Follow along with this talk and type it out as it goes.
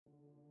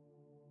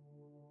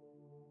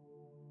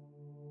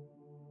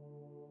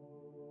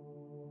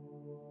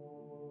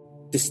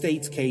the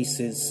state's case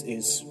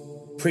is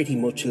pretty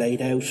much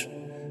laid out.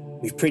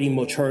 We've pretty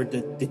much heard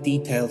the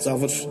details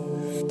of it.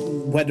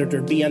 Whether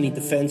there'd be any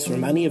defence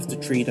from any of the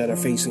three that are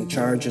facing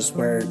charges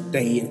where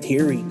they, in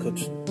theory, could,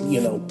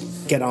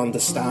 get on the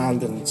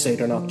stand and say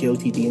they're not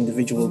guilty, the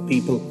individual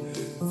people,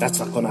 that's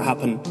not going to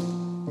happen.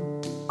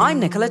 I'm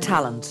Nicola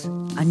Tallant,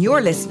 and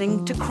you're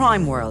listening to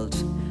Crime World,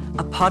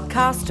 a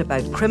podcast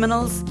about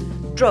criminals,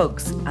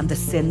 drugs and the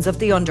sins of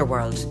the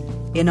underworld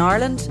in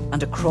Ireland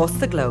and across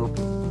the globe.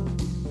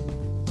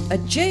 A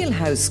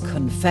jailhouse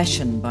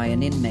confession by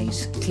an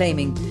inmate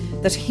claiming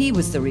that he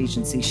was the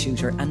Regency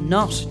shooter and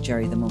not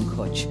Gerry the Monk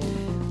Hutch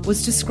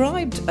was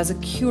described as a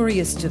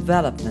curious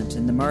development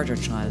in the murder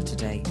trial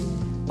today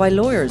by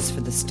lawyers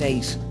for the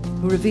state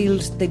who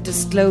revealed they'd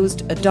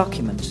disclosed a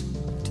document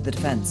to the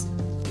defence.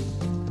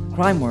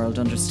 Crime World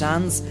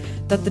understands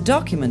that the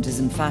document is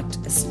in fact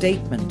a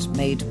statement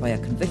made by a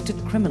convicted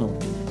criminal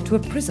to a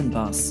prison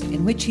boss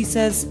in which he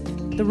says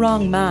the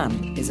wrong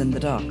man is in the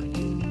dock.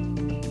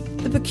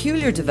 The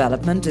peculiar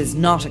development is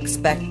not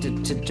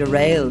expected to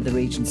derail the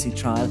Regency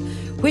trial,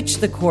 which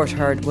the court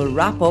heard will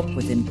wrap up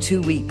within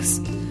 2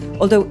 weeks,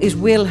 although it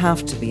will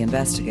have to be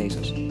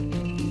investigated.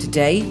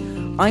 Today,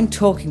 I'm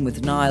talking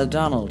with Niall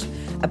Donald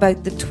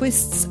about the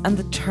twists and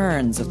the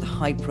turns of the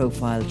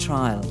high-profile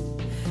trial,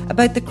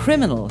 about the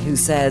criminal who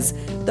says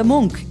the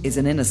monk is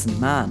an innocent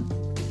man,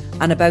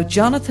 and about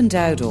Jonathan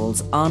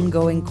Dowdall's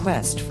ongoing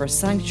quest for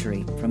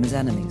sanctuary from his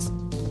enemies.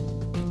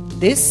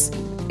 This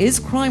is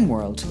Crime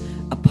World,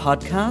 a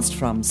podcast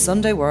from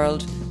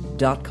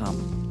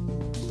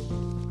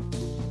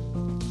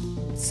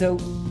SundayWorld.com. So,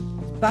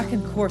 back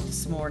in court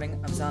this morning,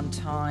 I was on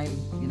time,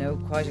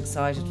 quite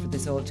excited for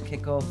this all to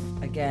kick off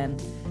again.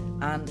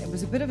 And it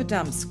was a bit of a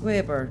damn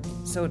squib, or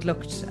so it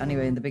looked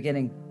anyway in the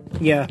beginning.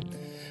 Yeah,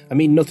 I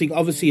mean, nothing,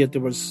 obviously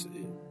there was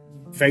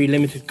very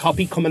limited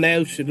copy coming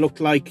out. It looked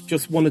like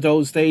just one of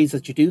those days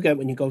that you do get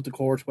when you go to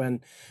court,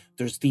 when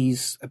there's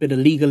a bit of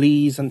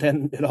legalese and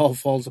then it all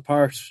falls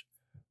apart.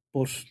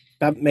 But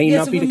that may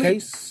not be the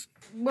case.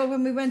 Well,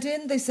 when we went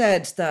in, they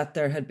said that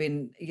there had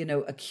been,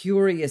 a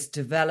curious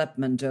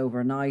development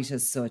overnight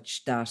as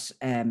such, that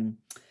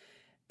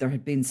there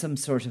had been some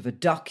sort of a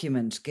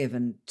document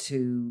given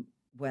to,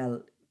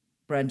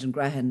 Brendan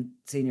Grehan,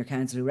 senior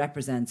counsel who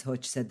represents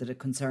Hutch, said that it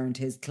concerned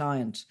his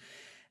client.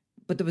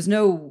 But there was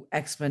no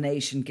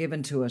explanation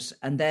given to it.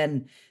 And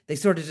then they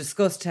sort of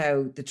discussed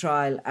how the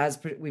trial, as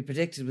we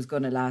predicted, was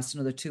going to last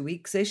another 2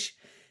 weeks-ish,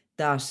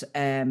 that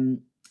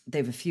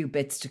they've a few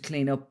bits to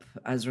clean up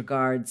as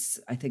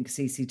regards, I think,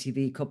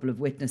 CCTV, a couple of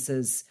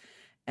witnesses,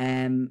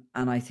 and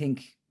I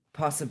think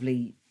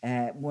possibly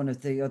one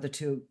of the other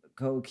two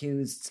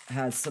co-accused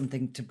has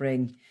something to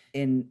bring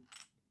in,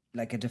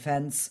 like a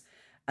defence.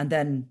 And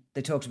then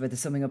they talked about the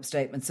summing up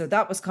statement. So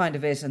that was kind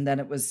of it. And then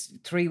it was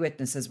 3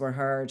 witnesses were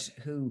heard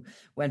who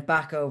went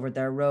back over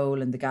their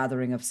role in the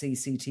gathering of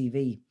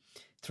CCTV,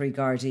 3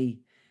 Gardaí.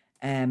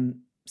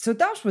 So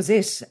that was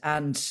it.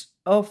 And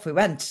off we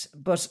went.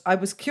 But I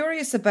was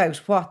curious about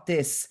what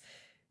this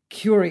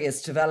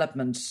curious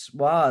development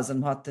was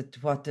and what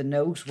the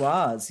note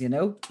was,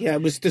 Yeah,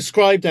 it was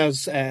described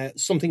as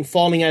something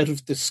falling out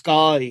of the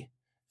sky.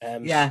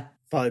 By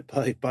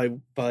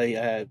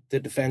the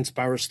defence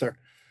barrister.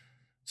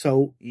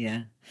 So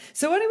yeah.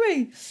 So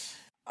anyway,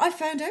 I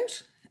found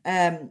out.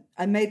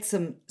 I made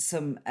some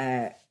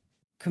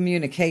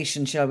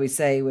communication, shall we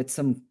say, with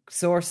some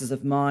sources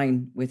of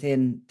mine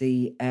within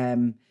the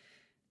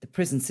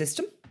prison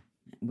system.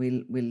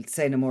 We'll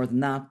say no more than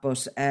that,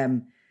 but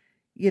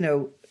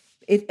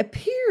it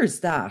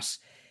appears that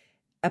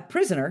a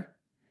prisoner,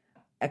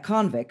 a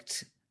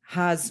convict,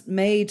 has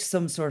made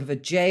some sort of a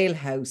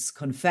jailhouse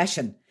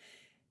confession,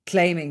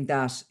 claiming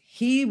that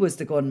he was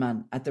the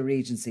gunman at the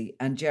Regency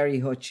and Gerry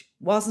Hutch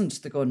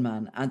wasn't the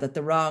gunman, and that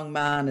the wrong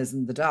man is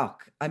in the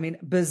dock. I mean,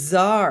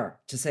 bizarre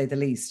to say the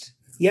least.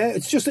 Yeah,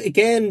 it's just,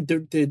 again,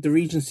 the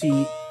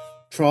Regency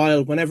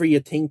trial, whenever you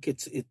think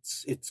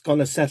it's going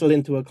to settle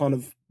into a kind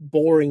of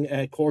boring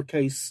court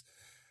case,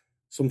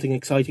 something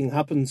exciting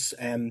happens.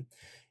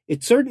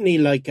 It's certainly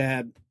like,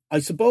 I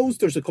suppose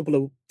there's a couple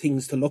of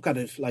things to look at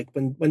it. Like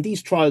when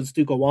these trials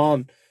do go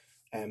on,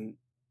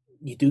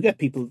 you do get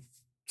people.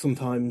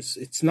 Sometimes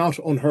it's not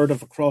unheard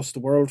of across the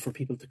world for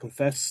people to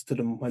confess to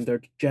them when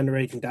they're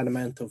generating that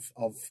amount of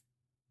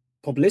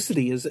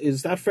publicity.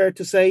 Is that fair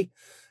to say?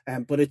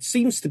 But it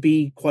seems to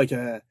be quite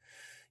a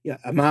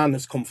man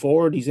has come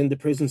forward. He's in the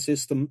prison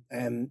system.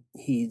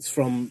 He's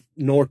from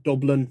North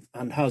Dublin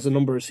and has a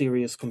number of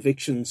serious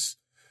convictions.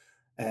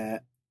 We're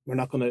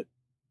not going to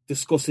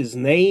discuss his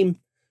name,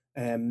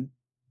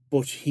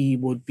 but he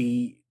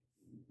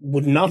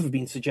would not have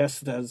been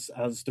suggested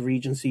as the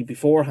Regency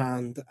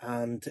beforehand,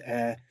 and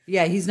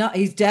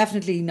he's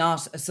definitely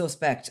not a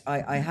suspect.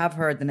 I have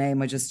heard the name.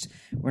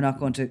 We're not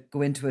going to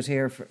go into it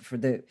here for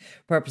the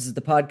purpose of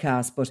the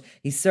podcast, but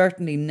he's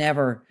certainly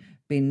never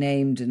been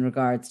named in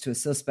regards to a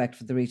suspect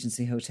for the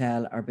Regency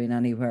Hotel or been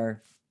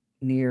anywhere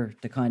near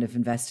the kind of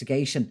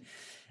investigation.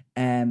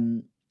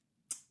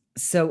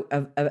 So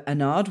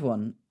an odd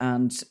one,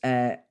 and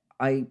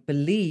I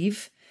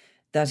believe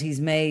that he's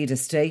made a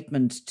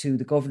statement to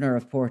the governor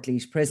of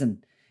Portlaoise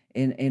Prison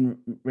in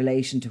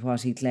relation to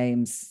what he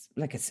claims,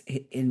 like it's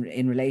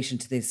in relation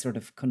to this sort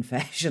of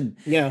confession.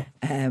 Yeah.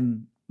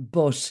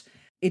 But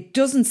it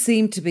doesn't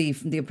seem to be,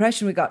 from the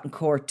impression we got in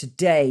court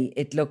today,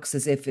 it looks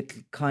as if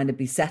it'll kind of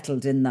be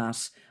settled in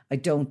that. I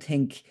don't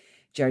think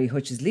Gerry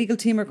Hutch's legal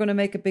team are going to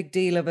make a big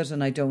deal of it,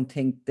 and I don't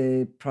think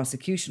the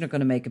prosecution are going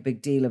to make a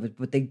big deal of it,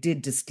 but they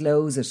did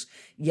disclose it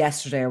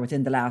yesterday or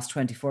within the last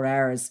 24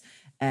 hours,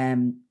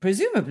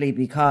 presumably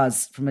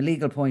because from a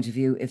legal point of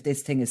view, if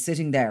this thing is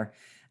sitting there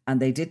and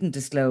they didn't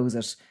disclose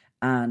it,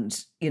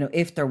 and, you know,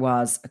 if there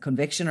was a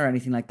conviction or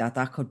anything like that,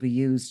 that could be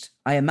used,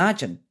 I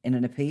imagine, in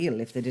an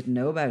appeal if they didn't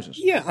know about it.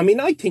 Yeah, I mean,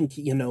 I think,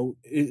 you know,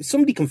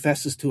 somebody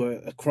confesses to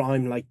a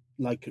crime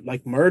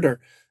like murder,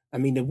 I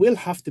mean, it will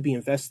have to be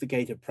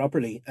investigated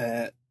properly.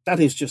 That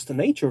is just the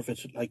nature of it.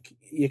 Like,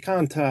 you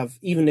can't have,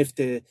 even if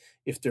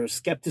there's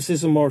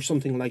skepticism or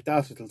something like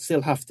that, it'll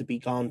still have to be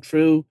gone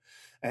through.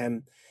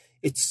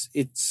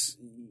 It's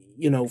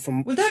you know,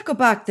 from... Will that go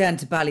back then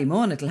to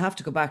Ballymun? It'll have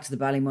to go back to the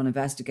Ballymun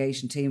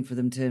investigation team for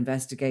them to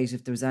investigate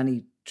if there's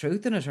any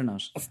truth in it or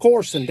not. Of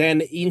course, and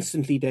then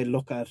instantly they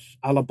look at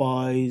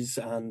alibis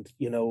and,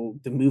 you know,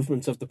 the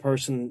movements of the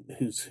person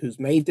who's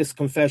made this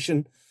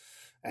confession.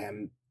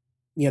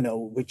 You know,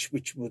 which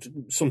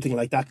would, something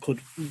like that could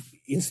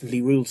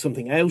instantly rule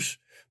something out,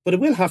 but it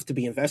will have to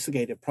be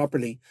investigated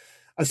properly.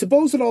 I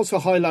suppose it also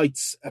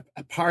highlights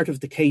a part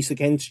of the case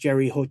against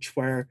Gerry Hutch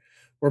where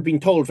we're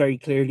being told very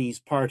clearly he's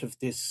part of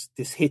this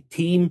hit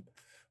team,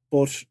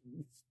 but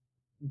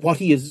what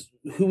he is,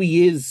 who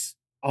he is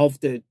of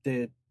the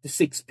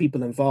 6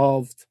 people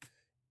involved,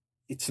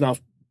 it's not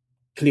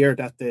clear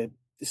that the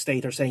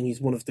state are saying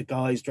he's one of the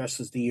guys dressed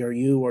as the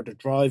ERU or the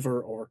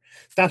driver, or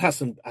that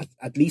hasn't,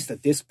 at least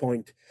at this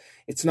point,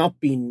 it's not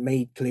been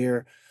made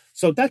clear.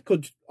 So that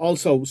could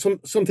also,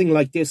 something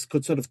like this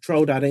could sort of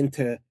throw that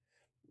into,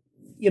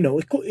 you know,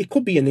 it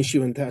could be an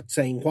issue in that,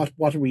 saying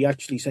what are we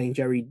actually saying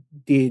Gerry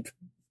did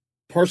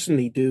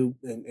personally do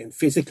and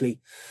physically.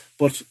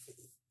 But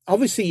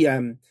obviously,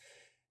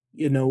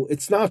 you know,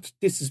 it's not,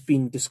 this has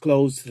been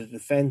disclosed to the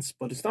defence,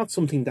 but it's not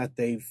something that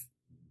they've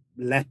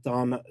leapt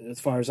on, as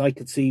far as I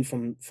could see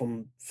from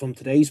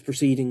today's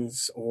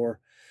proceedings,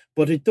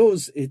 but it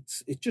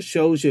just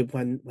shows you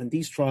when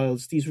these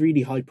trials, these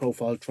really high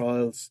profile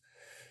trials,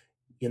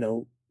 you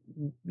know,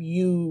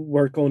 you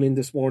were going in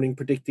this morning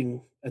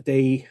predicting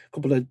a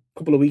couple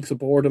of weeks of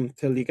boredom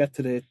till you get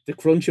to the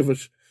crunch of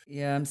it.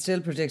 Yeah, I'm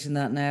still predicting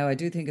that now. I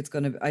think it's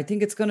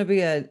going to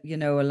be a, you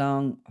know, a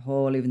long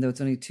haul, even though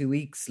it's only 2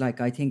 weeks. Like,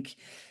 I think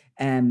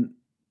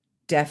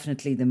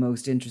definitely the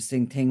most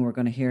interesting thing we're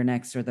going to hear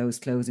next are those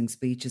closing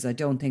speeches. I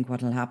don't think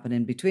what will happen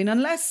in between,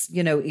 unless,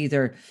 you know,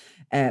 either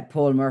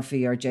Paul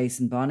Murphy or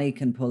Jason Bonney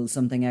can pull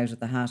something out of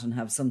the hat and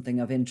have something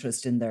of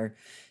interest in their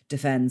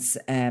defence.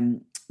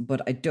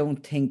 But I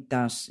don't think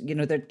that, you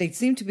know, they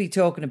seem to be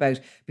talking about,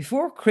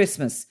 before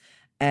Christmas,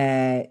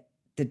 the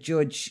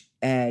judge,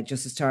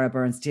 Justice Tara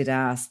Burns, did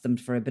ask them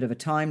for a bit of a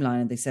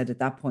timeline, and they said at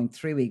that point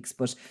 3 weeks,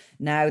 but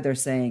now they're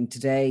saying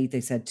today they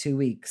said 2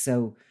 weeks.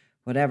 So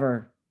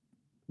whatever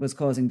was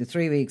causing the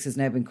 3 weeks has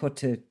now been cut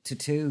to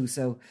 2.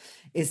 So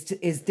is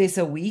this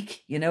a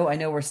week? You know, I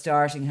know we're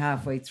starting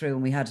halfway through,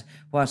 and we had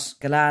what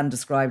Galan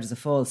described as a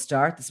false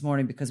start this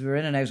morning because we were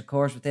in and out of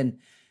court within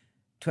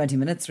 20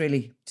 minutes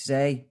really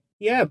today.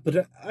 Yeah,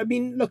 but I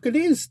mean, look,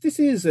 this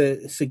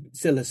is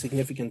still a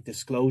significant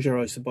disclosure,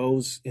 I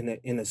suppose,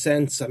 in a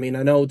sense. I mean,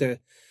 I know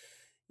that,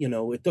 you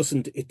know, it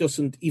doesn't,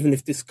 even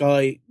if this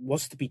guy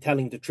was to be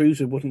telling the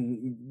truth, it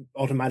wouldn't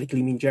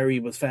automatically mean Gerry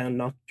Hutch was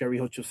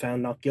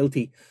found not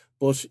guilty.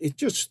 But it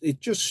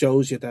just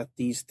shows you that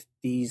these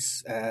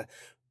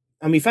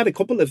and we've had a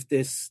couple of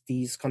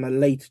these kind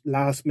of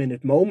last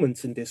minute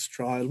moments in this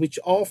trial, which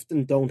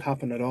often don't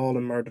happen at all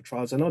in murder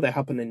trials. I know they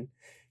happen in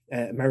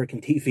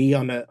American TV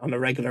on a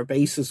regular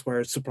basis,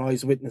 where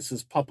surprise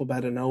witnesses pop up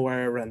out of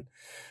nowhere.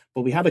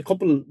 But we've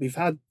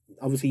had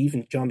obviously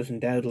even Jonathan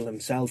Dowdall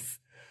himself.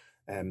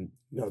 You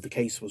know, the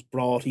case was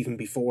brought even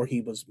before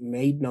he was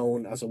made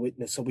known as a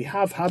witness. So we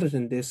have had it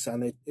in this,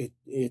 and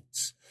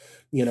it's,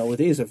 you know,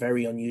 it is a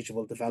very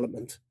unusual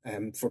development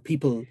for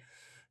people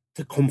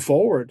to come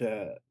forward.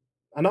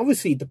 And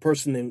obviously the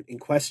person in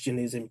question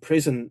is in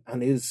prison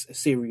and is a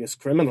serious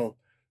criminal.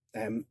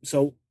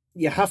 So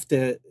you have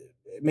to,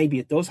 maybe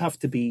it does have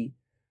to be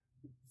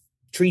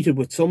treated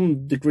with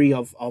some degree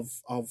of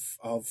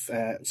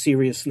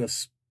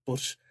seriousness,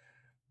 but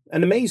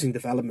an amazing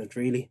development,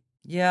 really.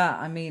 Yeah,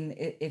 I mean,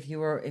 if you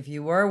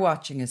were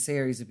watching a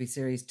series, it'd be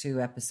series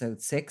 2,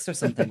 episode 6 or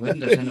something,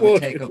 wouldn't it? And it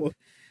would take up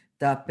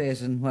that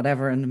bit and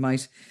whatever, and it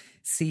might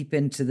seep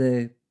into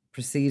the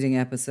preceding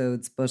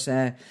episodes. But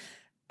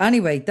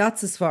anyway,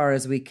 that's as far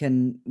as we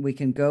can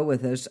go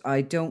with it.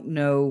 I don't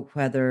know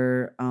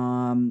whether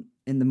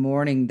in the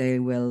morning they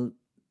will,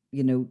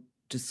 you know,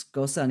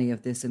 discuss any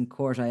of this in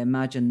court. I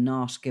imagine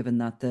not, given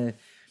that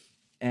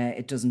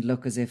it doesn't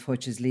look as if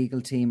Hutch's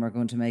legal team are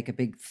going to make a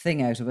big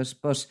thing out of it.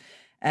 But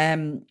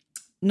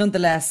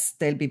nonetheless,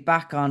 they'll be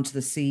back onto the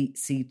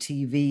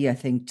CCTV, I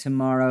think,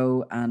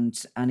 tomorrow,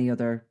 and any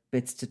other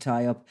bits to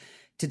tie up.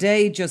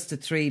 Today, just the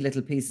three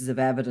little pieces of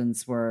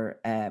evidence were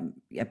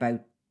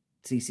about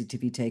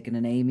CCTV taken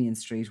in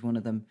Amiens Street, one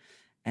of them.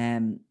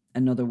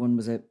 Another one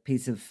was a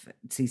piece of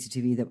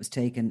CCTV that was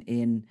taken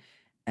in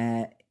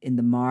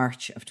the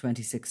March of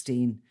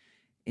 2016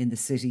 in the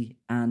city.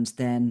 And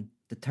then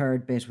the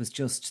third bit was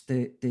just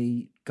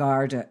the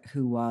Garda,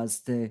 who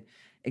was the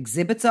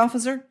exhibits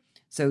officer.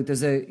 So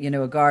there's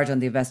a guard on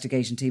the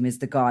investigation team is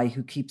the guy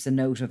who keeps a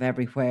note of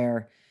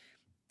everywhere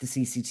the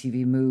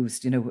CCTV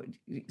moves,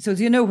 so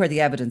where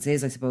the evidence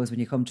is, I suppose, when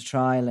you come to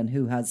trial, and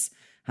who has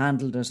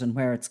handled it and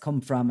where it's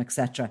come from,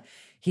 etc.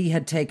 He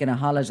had taken a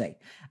holiday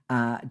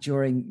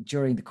during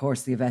the course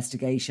of the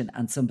investigation,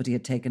 and somebody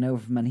had taken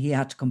over from him, and he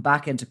had to come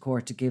back into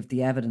court to give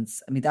the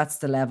evidence. I mean, that's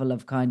the level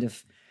of kind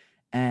of,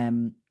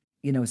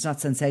 it's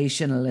not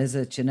sensational, is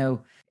it?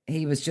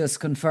 He was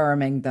just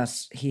confirming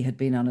that he had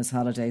been on his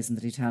holidays and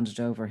that he'd handed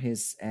over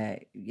his,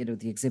 the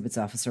exhibits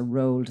officer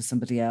role to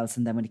somebody else.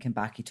 And then when he came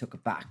back, he took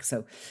it back.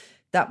 So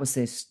that was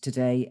it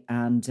today.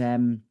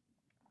 And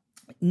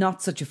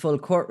not such a full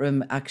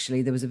courtroom,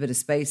 actually. There was a bit of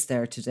space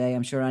there today.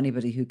 I'm sure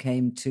anybody who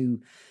came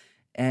to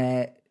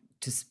spectate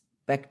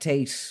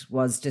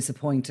was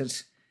disappointed,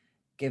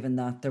 given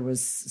that there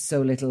was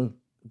so little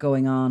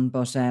going on.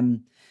 But,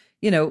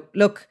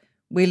 look,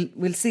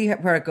 We'll see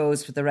where it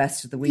goes for the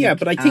rest of the week. Yeah,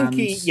 but I think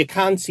you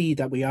can see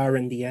that we are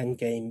in the end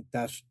game,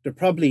 that there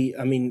probably,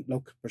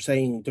 look, we're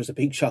saying there's a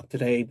big shock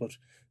today, but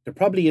there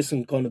probably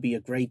isn't going to be a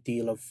great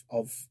deal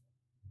of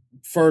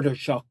further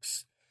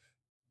shocks.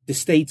 The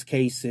state's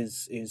case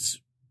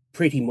is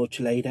pretty much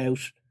laid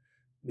out.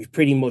 We've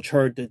pretty much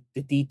heard the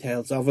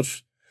details of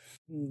it.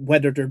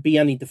 Whether there be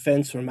any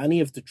defence from any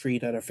of the three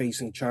that are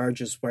facing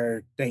charges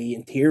where they,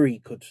 in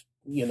theory, could,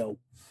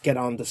 get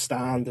on the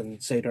stand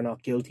and say they're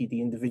not guilty,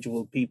 the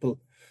individual people,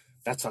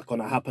 that's not going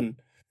to happen.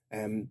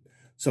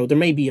 So there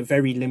may be a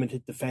very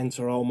limited defence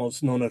or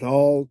almost none at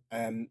all.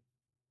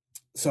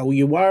 So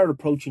you are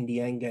approaching the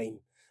end game,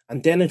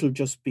 and then it'll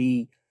just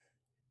be,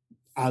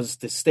 as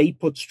the state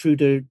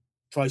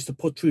tries to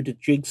put through the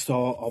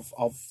jigsaw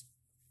of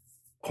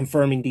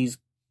confirming these,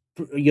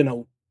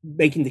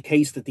 making the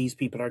case that these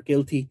people are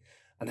guilty,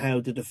 and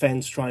how the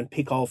defence try and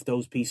pick off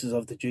those pieces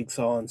of the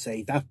jigsaw and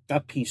say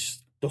that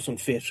piece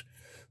doesn't fit.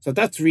 So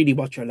that's really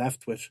what you're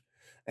left with.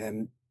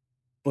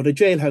 But a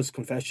jailhouse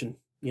confession,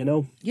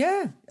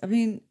 Yeah, I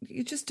mean,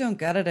 you just don't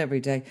get it every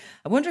day.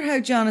 I wonder how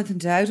Jonathan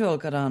Dowdall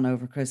got on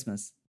over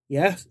Christmas.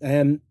 Yeah,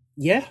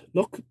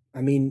 look,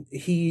 I mean,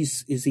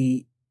 is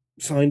he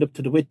signed up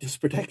to the witness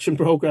protection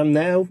program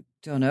now?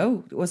 Don't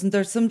know. Wasn't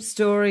there some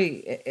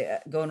story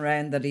going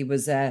around that he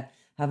was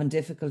having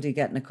difficulty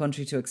getting a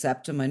country to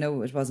accept him? I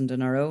know it wasn't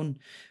in our own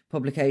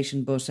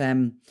publication, but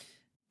I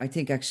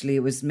think actually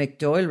it was Mick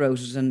Doyle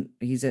wrote it, and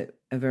he's a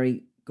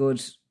very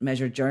good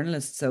measured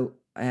journalist. So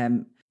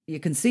you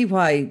can see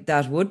why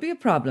that would be a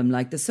problem.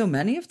 Like, there's so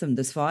many of them.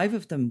 There's 5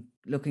 of them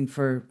looking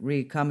for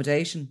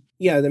reaccommodation.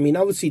 Yeah, I mean,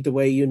 obviously the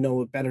way you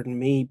know it better than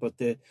me, but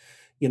the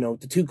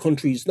 2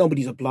 countries,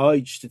 nobody's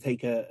obliged to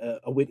take a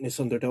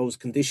witness under those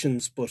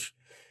conditions, but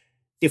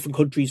different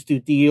countries do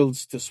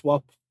deals to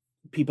swap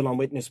people on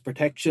witness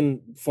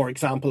protection. For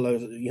example,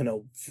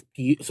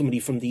 somebody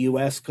from the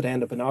US could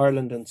end up in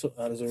Ireland, and so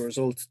as a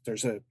result,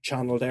 there's a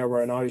channel there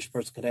where an Irish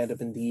person could end up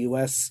in the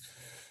US.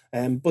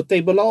 But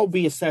they will all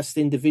be assessed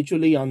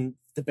individually on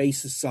the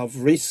basis of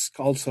risk.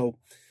 Also,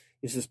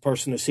 is this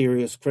person a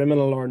serious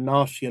criminal or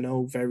not?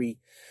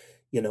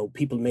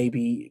 People may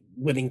be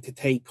willing to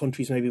take,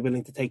 countries may be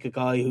willing to take a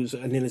guy who's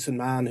an innocent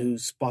man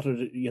who's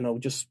spotted,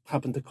 just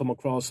happened to come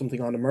across something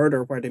on a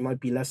murder, where they might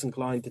be less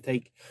inclined to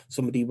take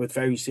somebody with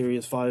very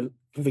serious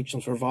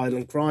convictions for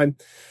violent crime.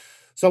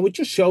 So it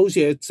just shows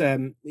you it's,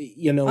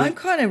 I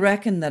kind of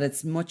reckon that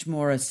it's much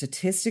more a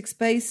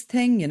statistics-based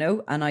thing,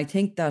 and I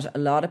think that a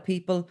lot of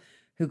people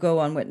who go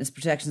on witness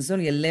protection, there's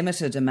only a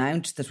limited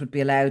amount that would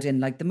be allowed in.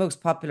 Like, the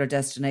most popular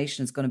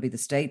destination is going to be the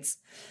States,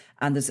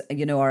 and there's,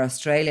 or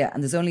Australia,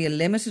 and there's only a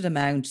limited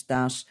amount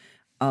that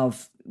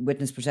of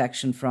witness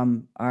protection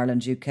from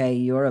Ireland, UK,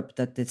 Europe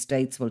that the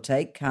States will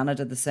take.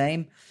 Canada the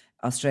same,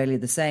 Australia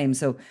the same.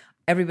 So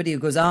everybody who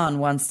goes on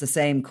wants the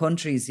same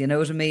countries, you know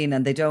what I mean?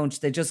 And they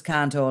just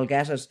can't all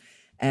get it.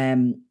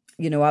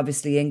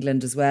 Obviously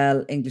England as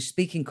well, English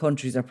speaking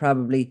countries are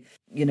probably,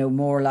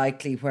 more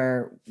likely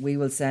where we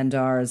will send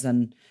ours.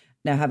 And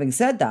now, having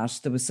said that,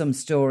 there was some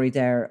story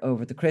there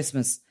over the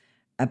Christmas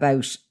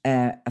about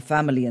a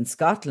family in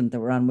Scotland that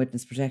were on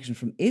witness protection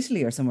from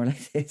Italy or somewhere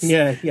like this.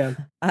 Yeah.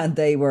 And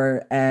they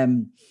were,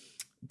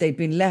 they'd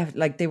been left,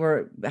 like they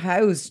were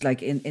housed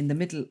like in the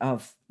middle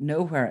of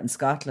nowhere in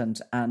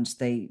Scotland, and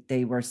they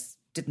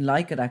didn't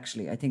like it,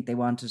 actually. I think they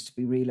wanted to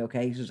be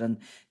relocated, and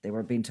they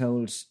were being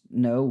told,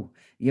 no,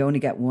 you only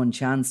get one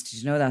chance.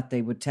 Did you know that?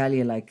 They would tell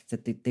you like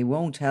that they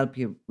won't help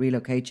you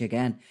relocate you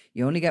again.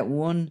 You only get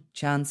one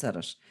chance at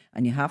it,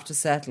 and you have to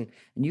settle.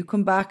 And you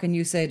come back and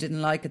you say, I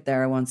didn't like it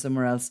there, I want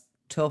somewhere else.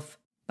 Tough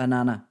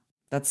banana.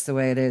 That's the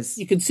way it is.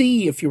 You can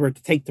see, if you were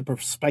to take the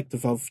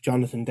perspective of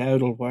Jonathan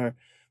Dowdall,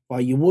 why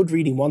you would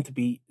really want to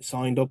be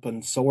signed up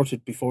and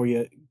sorted before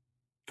you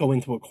go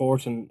into a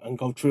court and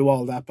go through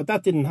all that. But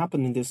that didn't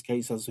happen in this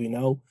case, as we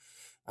know.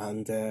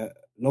 And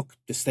look,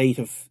 the state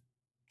of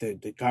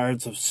the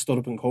guards have stood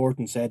up in court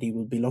and said he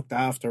will be looked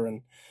after,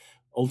 and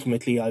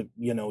ultimately,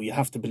 you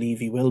have to believe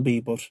he will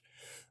be. But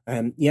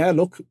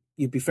look,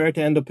 you'd be fair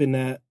to end up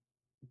in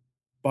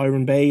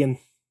Byron Bay and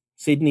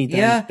Sydney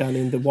than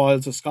in the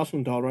wilds of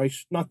Scotland, all right.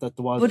 Not that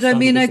the wilds. But I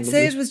mean, I'd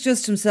say it was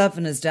just himself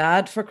and his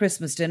dad for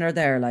Christmas dinner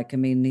there. Like, I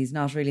mean, he's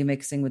not really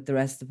mixing with the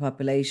rest of the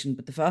population.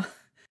 But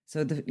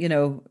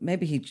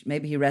maybe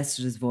he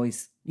rested his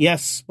voice.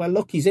 Yes, well,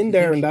 look, he's in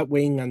there in that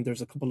wing, and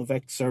there's a couple of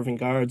ex-serving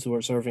guards who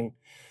are serving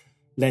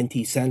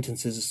lengthy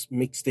sentences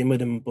mixed in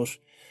with him. But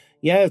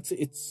yeah,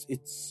 it's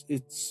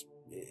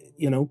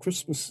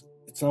Christmas.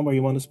 It's not where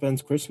you want to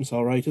spend Christmas,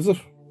 all right, is it?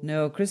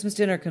 No, Christmas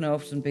dinner can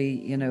often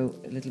be, a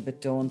little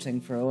bit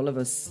daunting for all of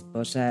us.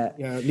 But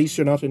at least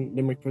you're not in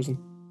Limerick prison.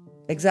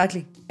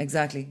 Exactly.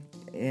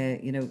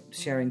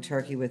 Sharing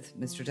turkey with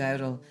Mr.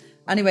 Dowdall.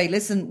 Anyway,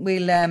 listen,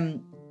 we'll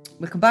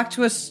come back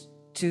to it,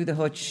 to the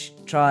Hutch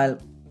trial,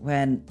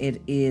 when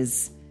it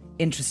is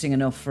interesting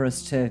enough for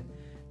us to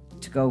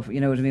go. You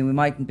know what I mean? We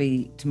mightn't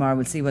be tomorrow.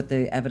 We'll see what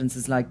the evidence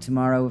is like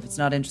tomorrow. If it's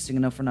not interesting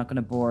enough, we're not going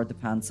to bore the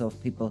pants off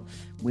people.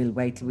 We'll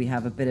wait till we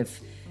have a bit of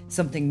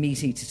something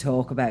meaty to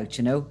talk about,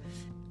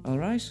 All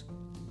right.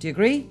 Do you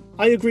agree?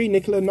 I agree,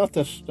 Nicola. Not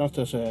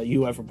that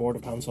you ever bore the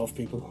pants off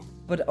people.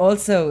 But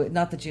also,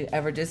 not that you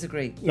ever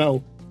disagree.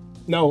 No.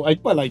 Not.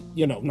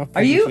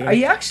 Are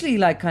you actually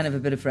like kind of a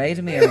bit afraid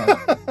of me? Or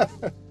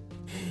what?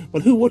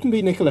 Well, who wouldn't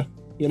be, Nicola?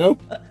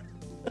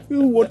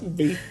 Who wouldn't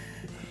be?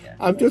 Yeah,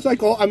 I'm just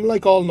like all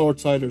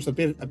Northsiders,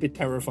 a bit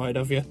terrified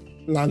of you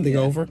landing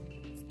over.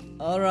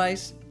 All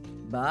right.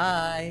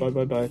 Bye.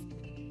 Bye.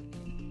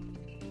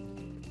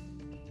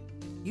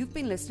 You've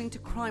been listening to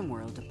Crime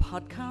World, a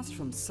podcast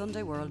from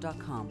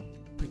SundayWorld.com,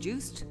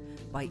 produced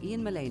by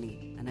Ian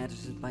Mullaney and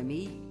edited by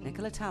me,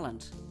 Nicola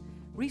Tallant.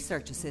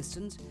 Research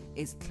assistant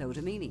is Claude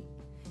Amini.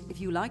 If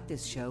you like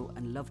this show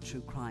and love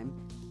true crime,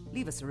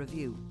 leave us a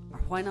review, or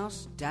why not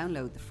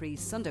download the free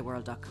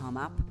SundayWorld.com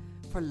app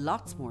for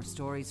lots more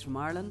stories from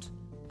Ireland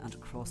and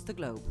across the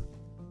globe.